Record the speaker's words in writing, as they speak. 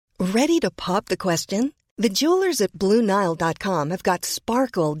Ready to pop the question? The jewelers at BlueNile.com have got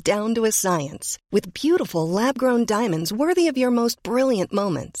sparkle down to a science with beautiful lab-grown diamonds worthy of your most brilliant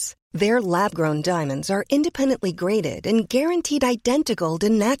moments. Their lab-grown diamonds are independently graded and guaranteed identical to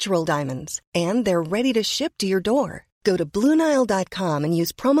natural diamonds, and they're ready to ship to your door. Go to BlueNile.com and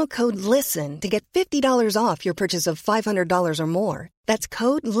use promo code LISTEN to get $50 off your purchase of $500 or more. That's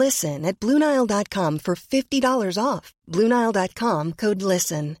code LISTEN at BlueNile.com for $50 off. BlueNile.com, code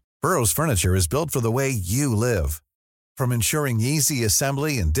LISTEN. Burrow's furniture is built for the way you live. From ensuring easy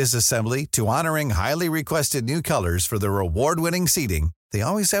assembly and disassembly to honoring highly requested new colors for their award-winning seating, they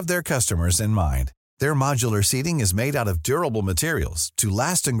always have their customers in mind. Their modular seating is made out of durable materials to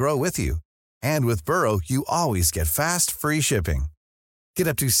last and grow with you. And with Burrow, you always get fast, free shipping. Get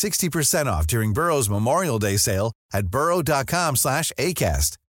up to 60% off during Burrow's Memorial Day sale at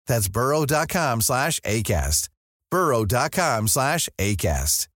burrow.com/ACAST. That's burrow.com/ACAST.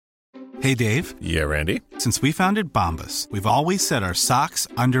 burrow.com/ACAST. Hey, Dave. Yeah, Randy. Since we founded Bombas, we've always said our socks,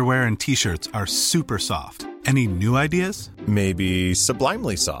 underwear, and T-shirts are super soft. Any new ideas? Maybe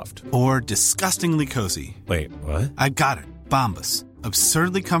sublimely soft. Or disgustingly cozy. Wait, what? I got it. Bombas.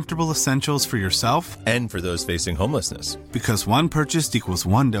 Absurdly comfortable essentials for yourself and for those facing homelessness. Because one purchased equals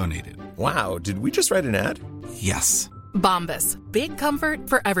one donated. Wow, did we just write an ad? Yes. Bombas. Big comfort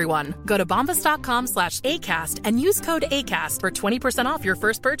for everyone. Go to bombas.com/ACAST and use code ACAST for 20% off your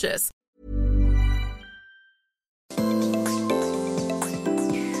first purchase.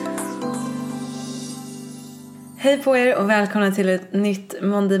 Hej på er och välkomna till ett nytt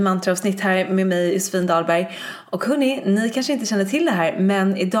Monday Mantra-avsnitt här med mig, Josefin Dahlberg. Och hörni, ni kanske inte känner till det här,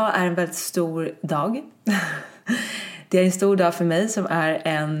 men idag är en väldigt stor dag. Det är en stor dag för mig som är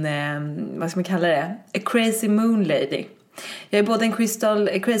en, vad ska man kalla det? A crazy moon lady. Jag är både en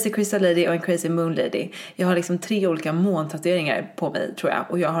crazy crystal lady och en crazy moon lady. Jag har liksom 3 olika måntatueringar på mig, tror jag.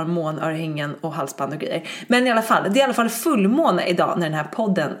 Och jag har månörhängen och halsband och grejer. Men i alla fall, det är i alla fall fullmåne idag när den här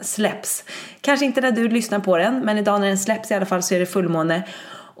podden släpps. Kanske inte när du lyssnar på den, men idag när den släpps i alla fall så är det fullmåne.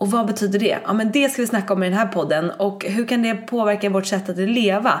 Och vad betyder det? Ja, men det ska vi snacka om i den här podden. Och hur kan det påverka vårt sätt att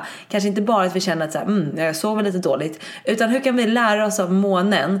leva? Kanske inte bara att vi känner att så här, jag sover lite dåligt. Utan hur kan vi lära oss av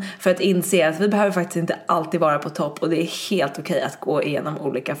månen för att inse att vi behöver faktiskt inte alltid vara på topp. Och det är helt okej att gå igenom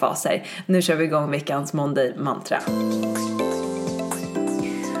olika faser. Nu kör vi igång veckans Monday Mantra.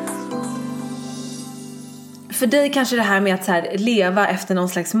 För dig kanske det här med att så här, leva efter någon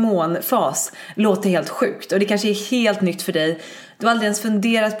slags månfas låter helt sjukt. Och det kanske är helt nytt för dig. Du har aldrig ens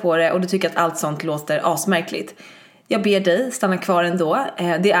funderat på det och du tycker att allt sånt låter asmärkligt. Jag ber dig stanna kvar ändå.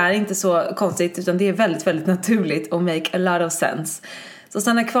 Det är inte så konstigt utan det är väldigt, väldigt naturligt och make a lot of sense. Så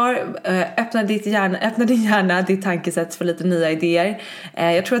stanna kvar, öppna din hjärna, ditt tankesätt för lite nya idéer.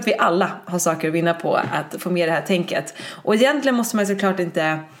 Jag tror att vi alla har saker att vinna på att få med det här tänket. Och egentligen måste man såklart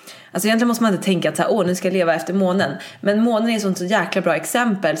inte... Alltså egentligen måste man inte tänka att så här, nu ska jag leva efter månen. Men månen är ett sånt så jäkla bra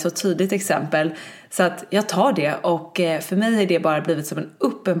exempel, så tydligt exempel. Så att jag tar det och för mig har det bara blivit som en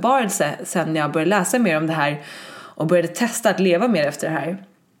uppenbarelse sen jag började läsa mer om det här. Och började testa att leva mer efter det här.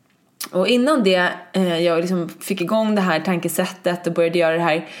 Och innan det jag liksom fick igång det här tankesättet och började göra det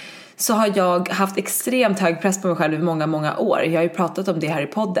här. Så har jag haft extremt hög press på mig själv i många, många år. Jag har ju pratat om det här i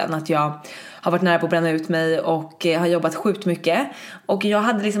podden. Att jag har varit nära på att bränna ut mig och har jobbat sjukt mycket. Och jag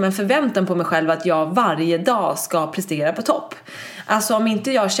hade liksom en förväntan på mig själv att jag varje dag ska prestera på topp. Alltså om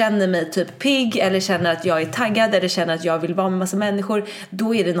inte jag känner mig typ pigg eller känner att jag är taggad eller känner att jag vill vara med massa människor,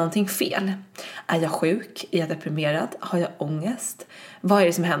 då är det någonting fel. Är jag sjuk? Är jag deprimerad? Har jag ångest? Vad är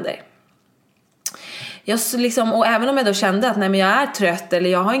det som händer? Och även om jag då kände att nej, men jag är trött eller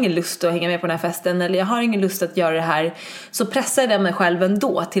jag har ingen lust att hänga med på den här festen eller jag har ingen lust att göra det här, så pressade jag mig själv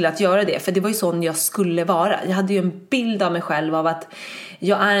ändå till att göra det, för det var ju sån jag skulle vara. Jag hade ju en bild av mig själv av att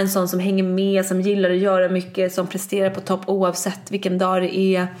jag är en sån som hänger med, som gillar att göra mycket, som presterar på topp oavsett vilken dag det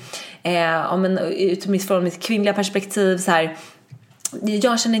är. Från mitt kvinnliga perspektiv så här,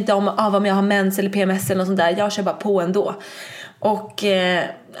 jag känner inte av om jag har mens eller PMS eller något sånt där, jag kör bara på ändå. Och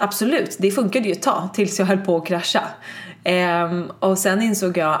absolut, det funkade ju ett tag tills jag höll på att krascha. Och sen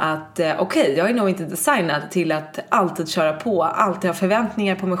insåg jag att jag är nog inte designad till att alltid köra på, alltid ha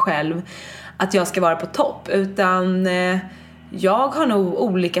förväntningar på mig själv att jag ska vara på topp, utan jag har nog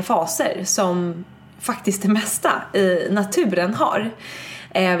olika faser som faktiskt det mesta i naturen har.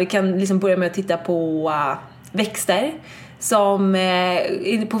 Vi kan liksom börja med att titta på växter. som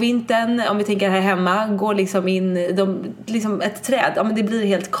på vintern, om vi tänker här hemma, går liksom in liksom ett träd, ja men det blir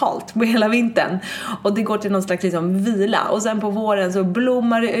helt kallt på hela vintern och det går till någon slags liksom vila, och sen på våren så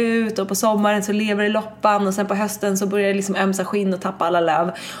blommar det ut och på sommaren så lever det loppan och sen på hösten så börjar det liksom ömsa skinn och tappa alla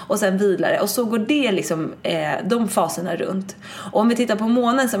löv och sen vilar det, och så går det liksom de faserna runt. Och om vi tittar på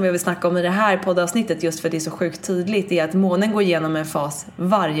månen som vi vill snacka om i det här poddavsnittet, just för det är så sjukt tydligt, är att månen går igenom en fas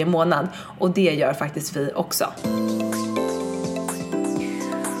varje månad, och det gör faktiskt vi också.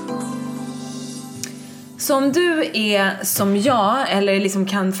 Så om du är som jag, eller liksom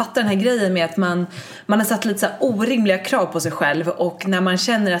kan fatta den här grejen med att man har satt lite så här orimliga krav på sig själv, och när man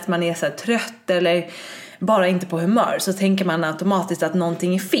känner att man är så här trött eller bara inte på humör, så tänker man automatiskt att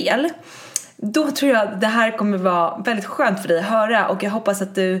någonting är fel. Då tror jag det här kommer vara väldigt skönt för dig att höra, och jag hoppas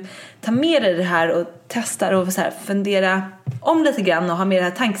att du tar med dig det här och testar och så här fundera om lite grann och ha med det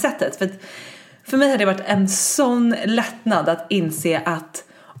här tankesättet. För mig har det varit en sån lättnad att inse att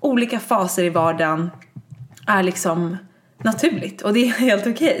olika faser i vardagen är liksom naturligt, och det är helt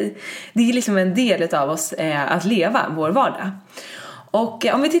okej. Det är liksom en del av oss att leva vår vardag. Och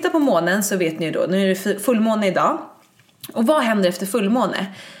om vi tittar på månen så vet ni ju då, nu är det fullmåne idag. Och vad händer efter fullmåne?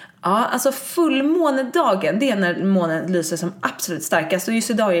 Ja, alltså fullmånedagen, det är när månen lyser som absolut starkast, och just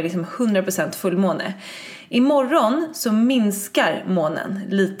idag är det liksom 100% fullmåne. Imorgon så minskar månen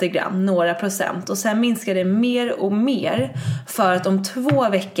lite grann, några procent, och sen minskar det mer och mer för att om 2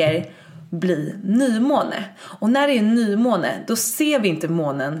 veckor bli nymåne. Och när det är nymåne, då ser vi inte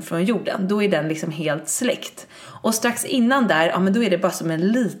månen från jorden. Då är den liksom helt släckt. Och strax innan där, ja men då är det bara som en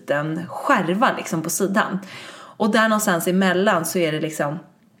liten skärva liksom på sidan. Och där någonstans emellan så är det liksom,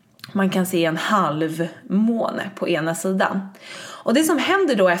 man kan se en halv måne på ena sidan. Och det som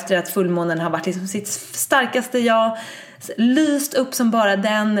händer då efter att fullmånen har varit liksom sitt starkaste jag, lyst upp som bara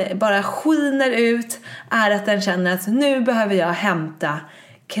den, bara skiner ut, är att den känner att nu behöver jag hämta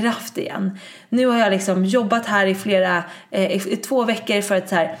kraft igen. Nu har jag liksom jobbat här i 2 veckor för att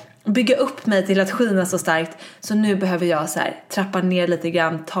så här bygga upp mig till att skina så starkt, så nu behöver jag så här trappa ner lite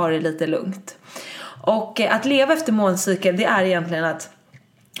grann, ta det lite lugnt. Och att leva efter måncykeln, det är egentligen att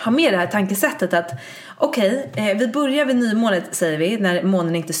ha med det här tankesättet att okej, vi börjar vid nymånet säger vi, när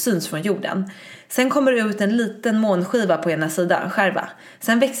månen inte syns från jorden. Sen kommer det ut en liten månskiva på ena sidan, skärva.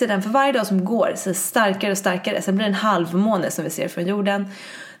 Sen växer den för varje dag som går, så starkare och starkare. Sen blir det en halvmåne som vi ser från jorden.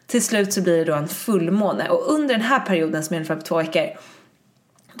 Till slut så blir det då en fullmåne. Och under den här perioden som är ungefär på 2 veckor,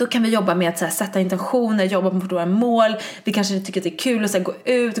 då kan vi jobba med att så här, sätta intentioner, jobba på våra mål. Vi kanske tycker att det är kul att så här, gå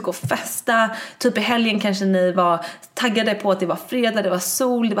ut och gå och festa. Typ i helgen kanske ni var taggade på att det var fredag, det var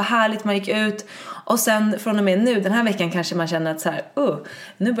sol, det var härligt, man gick ut. Och sen från och med nu, den här veckan kanske man känner att så här,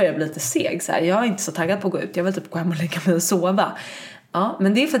 nu börjar jag bli lite seg. Så här, jag är inte så taggad på att gå ut, jag vill typ gå hem och lägga mig och sova. Ja,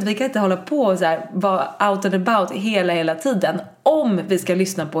 men det är för att vi kan inte hålla på och så här, vara out and about hela tiden om vi ska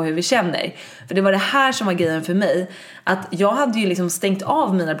lyssna på hur vi känner. För det var det här som var grejen för mig. Att jag hade ju liksom stängt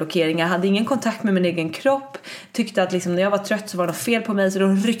av mina blockeringar, hade ingen kontakt med min egen kropp. Tyckte att liksom när jag var trött så var det något fel på mig, så då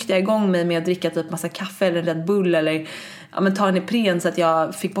ryckte jag igång mig med att dricka typ massa kaffe eller Red Bull eller ta en Ipren så att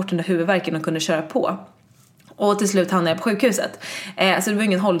jag fick bort den där huvudvärken och kunde köra på. Och till slut hamnade jag på sjukhuset. Så det var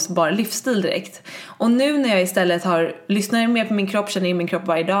ingen hållbar livsstil direkt. Och nu när jag istället lyssnar mer på min kropp, känner in min kropp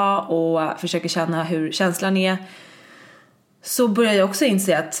varje dag och försöker känna hur känslan är, så börjar jag också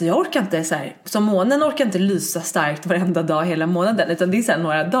inse att jag orkar inte så här, som månen orkar inte lysa starkt varenda dag hela månaden, utan det är så här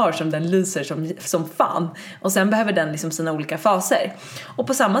några dagar som den lyser som fan, och sen behöver den liksom sina olika faser. Och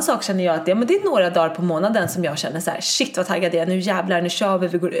på samma sak känner jag att det är några dagar på månaden som jag känner så här, shit vad taggad jag är, nu jävlar, nu kör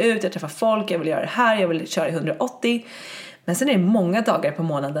vi går ut, jag träffar folk, jag vill göra det här, jag vill köra i 180. Men sen är det många dagar på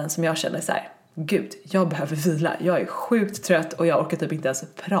månaden som jag känner så här, gud, jag behöver vila, jag är sjukt trött och jag orkar typ inte ens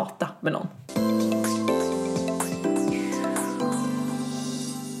prata med någon.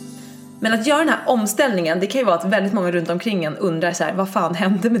 Men att göra den här omställningen, det kan ju vara att väldigt många runt omkring en undrar så här, vad fan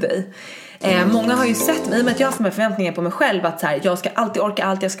hände med dig? Många har ju sett mig, med att jag har haft med förväntningar på mig själv att så här, jag ska alltid orka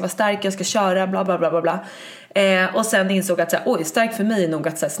allt, jag ska vara stark, jag ska köra, bla bla bla bla bla. Och sen insåg att så här, stark för mig är nog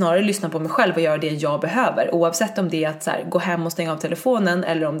att så här, snarare lyssna på mig själv och göra det jag behöver. Oavsett om det är att så här, gå hem och stänga av telefonen,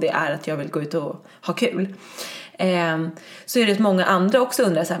 eller om det är att jag vill gå ut och ha kul. Så är det att många andra också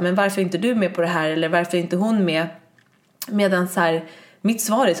undrar så här, men varför är inte du med på det här? Eller varför är inte hon med? Medan så här, mitt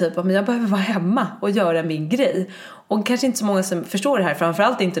svar är typ att jag behöver vara hemma och göra min grej. Och kanske inte så många som förstår det här.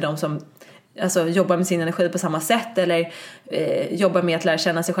 Framförallt inte de som alltså jobbar med sin energi på samma sätt eller jobbar med att lära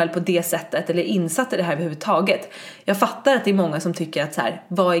känna sig själv på det sättet eller insatt i det här överhuvudtaget. Jag fattar att det är många som tycker att så här,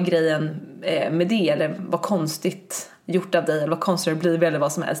 vad är grejen med det, eller vad konstigt gjort av dig, eller vad konstigt det blir, eller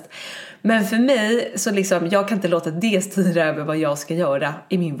vad som helst. Men för mig så liksom, jag kan inte låta det styra över vad jag ska göra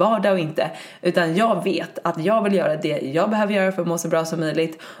i min vardag och inte, utan jag vet att jag vill göra det jag behöver göra för att må så bra som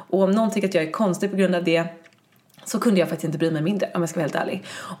möjligt. Och om någon tycker att jag är konstig på grund av det, så kunde jag faktiskt inte bry mig mindre, om jag ska vara helt ärlig.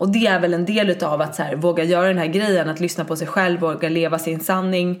 Och det är väl en del utav att så här, våga göra den här grejen, att lyssna på sig själv, våga leva sin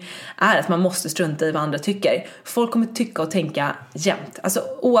sanning, är att man måste strunta i vad andra tycker. Folk kommer tycka och tänka jämt. Alltså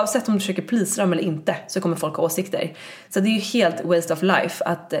oavsett om du försöker plisa dem eller inte, så kommer folk ha åsikter. Så det är ju helt waste of life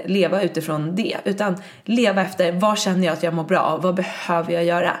att leva utifrån det. Utan leva efter, vad känner jag att jag mår bra, vad behöver jag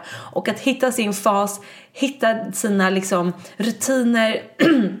göra? Och att hitta sin fas, hitta sina liksom rutiner.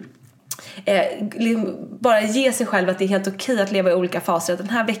 Bara ge sig själv att det är helt okej att leva i olika faser. Att den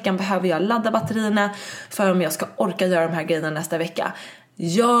här veckan behöver jag ladda batterierna för om jag ska orka göra de här grejerna nästa vecka.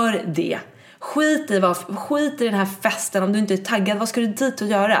 Gör det. Skit i den här festen. Om du inte är taggad, vad ska du dit och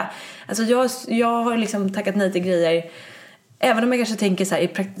göra? Alltså jag har liksom tackat nej till grejer. Även om jag kanske tänker så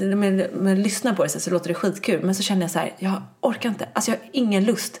här, men lyssnar på det så låter det skitkul. Men så känner jag så här, jag orkar inte. Alltså jag har ingen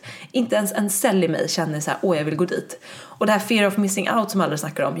lust. Inte ens en cell i mig känner så här, jag vill gå dit. Och det här fear of missing out som alla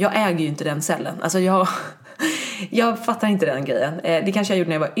snackar om. Jag äger ju inte den cellen. Alltså jag fattar inte den grejen. Det kanske jag gjorde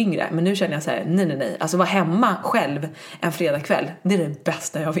när jag var yngre. Men nu känner jag så här, nej. Alltså vara hemma själv en fredagkväll, det är det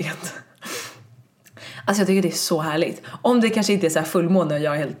bästa jag vet. Alltså jag tycker det är så härligt. Om det kanske inte är så här fullmåne och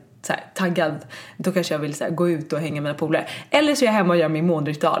jag är helt så här, taggad, då kanske jag vill så här, gå ut och hänga med mina polare. Eller så är jag hemma och gör min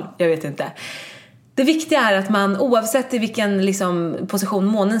månritual. Jag vet inte. Det viktiga är att man, oavsett i vilken liksom, position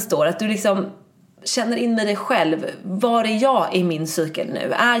månen står, att du liksom känner in med dig själv. Var är jag i min cykel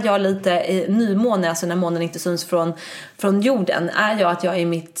nu? Är jag lite i nymåne, alltså när månen inte syns från jorden? Är jag att jag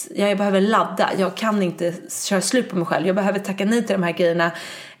är jag behöver ladda. Jag kan inte köra slut på mig själv. Jag behöver tacka nej till de här grejerna.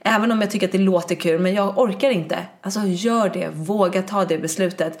 Även om jag tycker att det låter kul, men jag orkar inte. Alltså gör det, våga ta det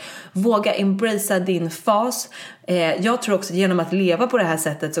beslutet. Våga embracea din fas. Jag tror också genom att leva på det här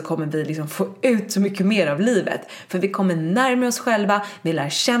sättet så kommer vi liksom få ut så mycket mer av livet. För vi kommer närma oss själva, vi lär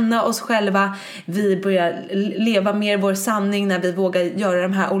känna oss själva. Vi börjar leva mer vår sanning när vi vågar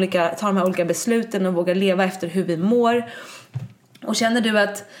göra ta de här olika besluten och vågar leva efter hur vi mår. Och känner du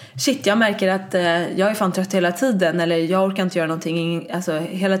att jag märker att jag är fan trött hela tiden, eller jag orkar inte göra någonting alltså,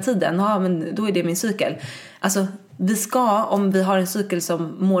 hela tiden, ja men då är det min cykel. Alltså vi ska, om vi har en cykel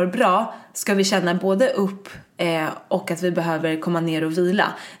som mår bra, ska vi känna både upp och att vi behöver komma ner och vila.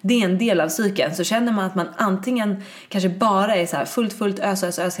 Det är en del av cykeln. Så känner man att man antingen kanske bara är så här fullt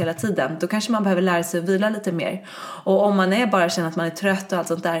ös hela tiden, då kanske man behöver lära sig att vila lite mer. Och om man bara känner att man är trött och allt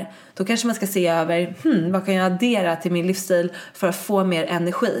sånt där, då kanske man ska se över vad kan jag addera till min livsstil för att få mer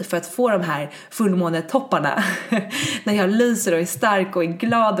energi, för att få de här fullmånetopparna när jag lyser och är stark och är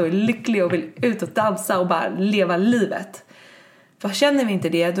glad och är lycklig och vill ut och dansa och bara leva livet. För känner vi inte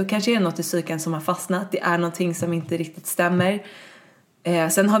det, då kanske det är något i cykeln som har fastnat. Det är någonting som inte riktigt stämmer.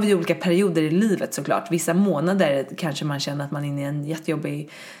 Sen har vi olika perioder i livet såklart. Vissa månader kanske man känner att man är inne i en jättejobbig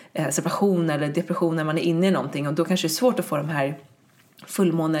separation eller depression när man är inne i någonting. Och då kanske det är svårt att få de här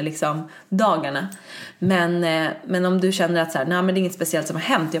fullmåne liksom dagarna. Men om du känner att så här, nej men det är inget speciellt som har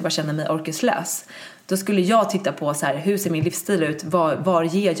hänt, jag bara känner mig orkeslös, då skulle jag titta på så här, hur ser min livsstil ut, var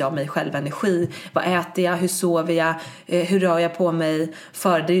ger jag mig själv energi, vad äter jag, hur sover jag, hur rör jag på mig,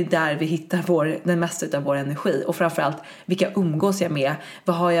 för det är där vi hittar den mesta av vår energi. Och framförallt, vilka umgås jag med,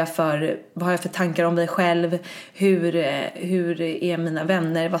 vad har jag för tankar om mig själv, hur är mina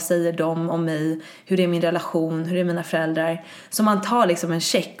vänner, vad säger de om mig, hur är min relation, hur är mina föräldrar. Så man tar liksom en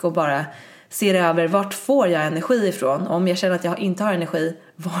check och bara ser över vart får jag energi ifrån. Och om jag känner att jag inte har energi,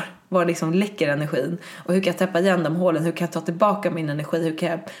 var liksom läcker energin, och hur kan jag täppa igen de hålen, hur kan jag ta tillbaka min energi, hur kan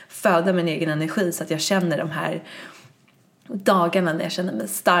jag föda min egen energi så att jag känner de här dagarna när jag känner mig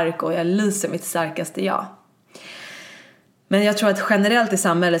stark och jag lyser mitt starkaste jag. Men jag tror att generellt i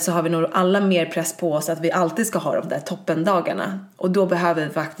samhället så har vi nog alla mer press på oss att vi alltid ska ha de där toppendagarna, och då behöver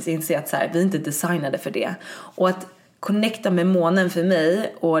vi faktiskt inse att så här, vi är inte designade för det. Och att connecta med månen för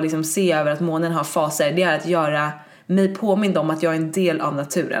mig och liksom se över att månen har faser, det är att göra mig påmind om att jag är en del av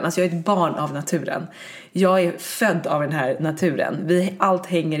naturen. Alltså jag är ett barn av naturen. Jag är född av den här naturen. Allt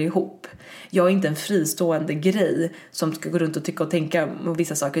hänger ihop. Jag är inte en fristående grej som ska gå runt och tycka och tänka om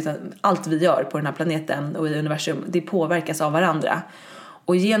vissa saker, utan allt vi gör på den här planeten och i universum, det påverkas av varandra.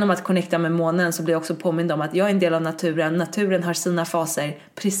 Och genom att connecta med månen så blir jag också påmind om att jag är en del av naturen. Naturen har sina faser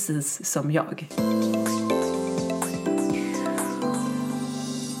precis som jag.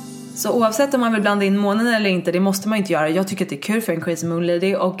 Så oavsett om man vill blanda in månaden eller inte, det måste man inte göra. Jag tycker att det är kul för en crazy moon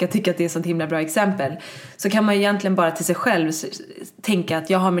lady och jag tycker att det är ett sånt himla bra exempel. Så kan man egentligen bara till sig själv tänka att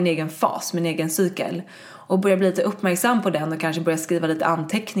jag har min egen fas, min egen cykel. Och börja bli lite uppmärksam på den och kanske börja skriva lite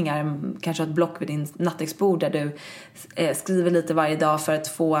anteckningar. Kanske ha ett block vid din nattduksbord där du skriver lite varje dag för att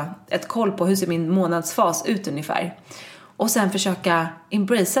få ett koll på hur ser min månadsfas ut ungefär. Och sen försöka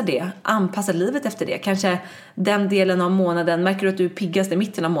embracea det, anpassa livet efter det. Kanske den delen av månaden, märker du att du är piggast i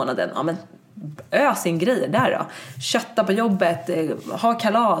mitten av månaden? Ja, men ös in grejer där då. Kötta på jobbet, ha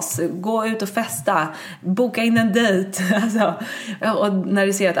kalas, gå ut och festa, boka in en dejt. Alltså, och när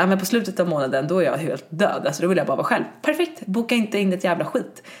du ser att men på slutet av månaden då är jag helt död. Alltså, då vill jag bara vara själv. Perfekt, boka inte in ett jävla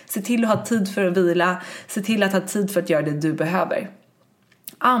skit. Se till att ha tid för att vila. Se till att ha tid för att göra det du behöver.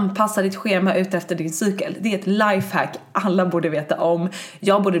 Anpassa ditt schema ut efter din cykel. Det är ett lifehack alla borde veta om.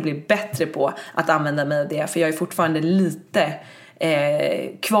 Jag borde bli bättre på att använda mig av det. För jag är fortfarande lite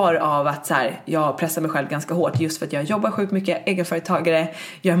kvar av att så här, jag pressar mig själv ganska hårt. Just för att jag jobbar sjukt mycket, egenföretagare.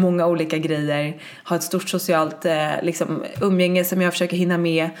 Gör många olika grejer. Har ett stort socialt umgänge som jag försöker hinna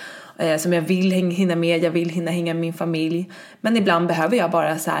med. Som jag vill hinna med. Jag vill hinna hänga med min familj. Men ibland behöver jag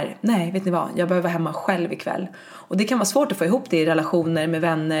bara så här, nej, vet ni vad? Jag behöver vara hemma själv ikväll. Och det kan vara svårt att få ihop det i relationer med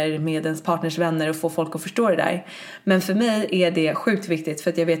vänner, med ens partners vänner och få folk att förstå det där. Men för mig är det sjukt viktigt för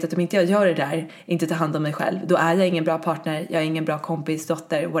att jag vet att om inte jag gör det där, inte tar hand om mig själv, då är jag ingen bra partner, jag är ingen bra kompis,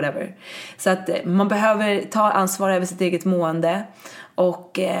 dotter, whatever. Så att man behöver ta ansvar över sitt eget mående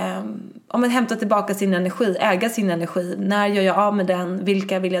och om man hämtar tillbaka sin energi, äga sin energi. När gör jag av med den?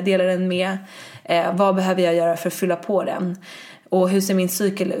 Vilka vill jag dela den med? Vad behöver jag göra för att fylla på den? Och hur ser min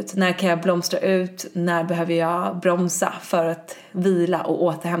cykel ut? När kan jag blomstra ut? När behöver jag bromsa för att vila och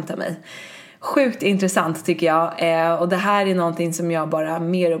återhämta mig? Sjukt intressant tycker jag. Och det här är någonting som jag bara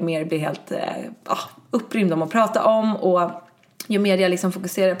mer och mer blir helt upprymd om att prata om. Och ju mer jag liksom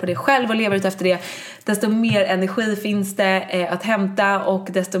fokuserar på det själv och lever ut efter det, desto mer energi finns det att hämta och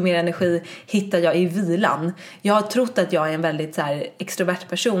desto mer energi hittar jag i vilan. Jag har trott att jag är en väldigt så här, extrovert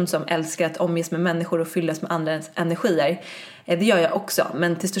person som älskar att omges med människor och fyllas med andras energier. Det gör jag också,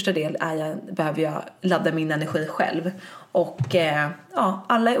 men till största del behöver jag ladda min energi själv. Och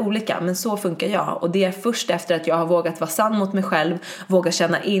alla är olika, men så funkar jag. Och det är först efter att jag har vågat vara sann mot mig själv, våga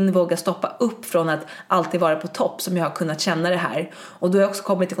känna in, våga stoppa upp från att alltid vara på topp som jag har kunnat känna det här. Och då har jag också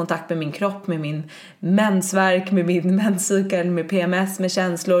kommit i kontakt med min kropp, med min mensvärk, med min menscykel, med PMS, med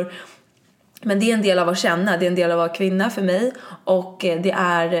känslor. Men det är en del av att känna, det är en del av att vara kvinna för mig och det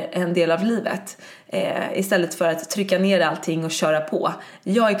är en del av livet. Istället för att trycka ner allting och köra på.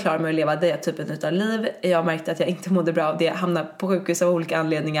 Jag är klar med att leva det typen av liv. Jag märkte att jag inte mådde bra av det. Jag hamnade på sjukhus av olika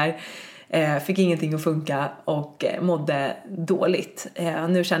anledningar. Fick ingenting att funka och mådde dåligt.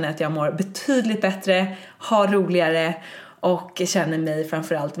 Nu känner jag att jag mår betydligt bättre, har roligare och känner mig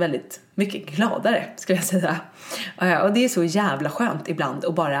framförallt väldigt mycket gladare, skulle jag säga. Och det är så jävla skönt ibland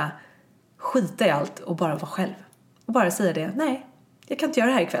att bara skita i allt och bara vara själv. Och bara säga det, nej, jag kan inte göra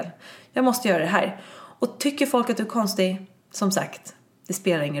det här ikväll. Jag måste göra det här. Och tycker folk att du är konstig, som sagt, det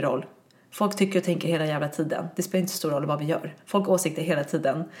spelar ingen roll. Folk tycker och tänker hela jävla tiden. Det spelar inte så stor roll vad vi gör. Folk åsikter hela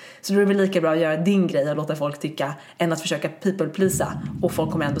tiden. Så då är det väl lika bra att göra din grej och låta folk tycka än att försöka people-pleasa. Och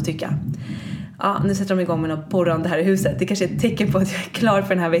folk kommer ändå tycka. Ja, nu sätter de igång med något borrande här i huset. Det kanske är ett tecken på att jag är klar för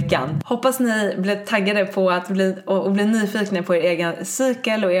den här veckan. Hoppas ni blev taggade på att bli nyfikna på er egen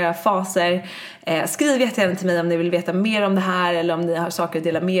cykel och era faser. Skriv jättegärna till mig om ni vill veta mer om det här eller om ni har saker att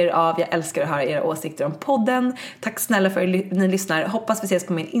dela mer av. Jag älskar att höra era åsikter om podden. Tack snälla för att ni lyssnar. Hoppas vi ses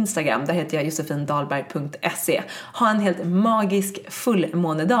på min Instagram. Där heter jag josefindalberg.se. Ha en helt magisk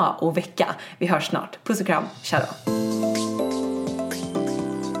fullmånedag och vecka. Vi hörs snart. Puss och kram. Tja då.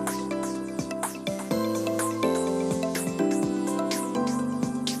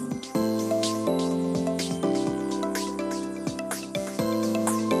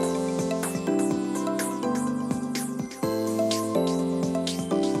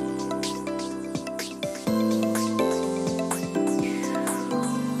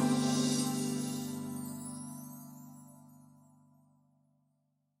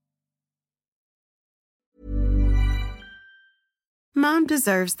 Mom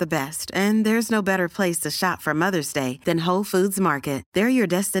deserves the best, and there's no better place to shop for Mother's Day than Whole Foods Market. They're your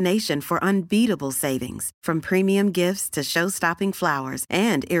destination for unbeatable savings, from premium gifts to show-stopping flowers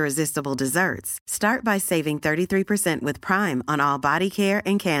and irresistible desserts. Start by saving 33% with Prime on all body care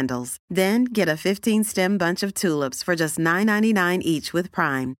and candles. Then get a 15-stem bunch of tulips for just $9.99 each with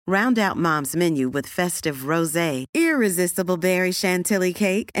Prime. Round out Mom's menu with festive rosé, irresistible berry chantilly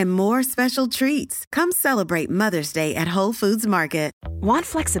cake, and more special treats. Come celebrate Mother's Day at Whole Foods Market. it. Want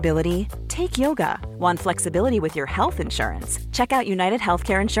flexibility? Take yoga. Want flexibility with your health insurance? Check out United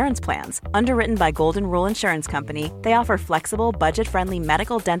Healthcare Insurance Plans. Underwritten by Golden Rule Insurance Company, they offer flexible, budget-friendly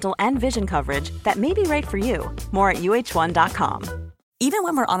medical, dental, and vision coverage that may be right for you. More at uh1.com. Even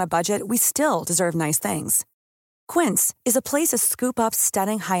when we're on a budget, we still deserve nice things. Quince is a place to scoop up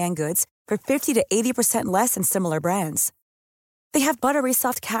stunning high-end goods for 50 to 80% less than similar brands. They have buttery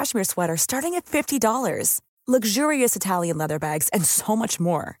soft cashmere sweaters starting at $50, luxurious Italian leather bags, and so much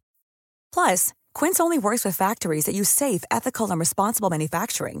more. Plus, Quince only works with factories that use safe, ethical, and responsible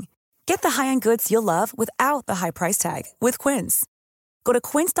manufacturing. Get the high-end goods you'll love without the high price tag with Quince. Go to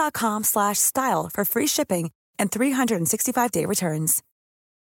quince.com/style for free shipping and 365-day returns.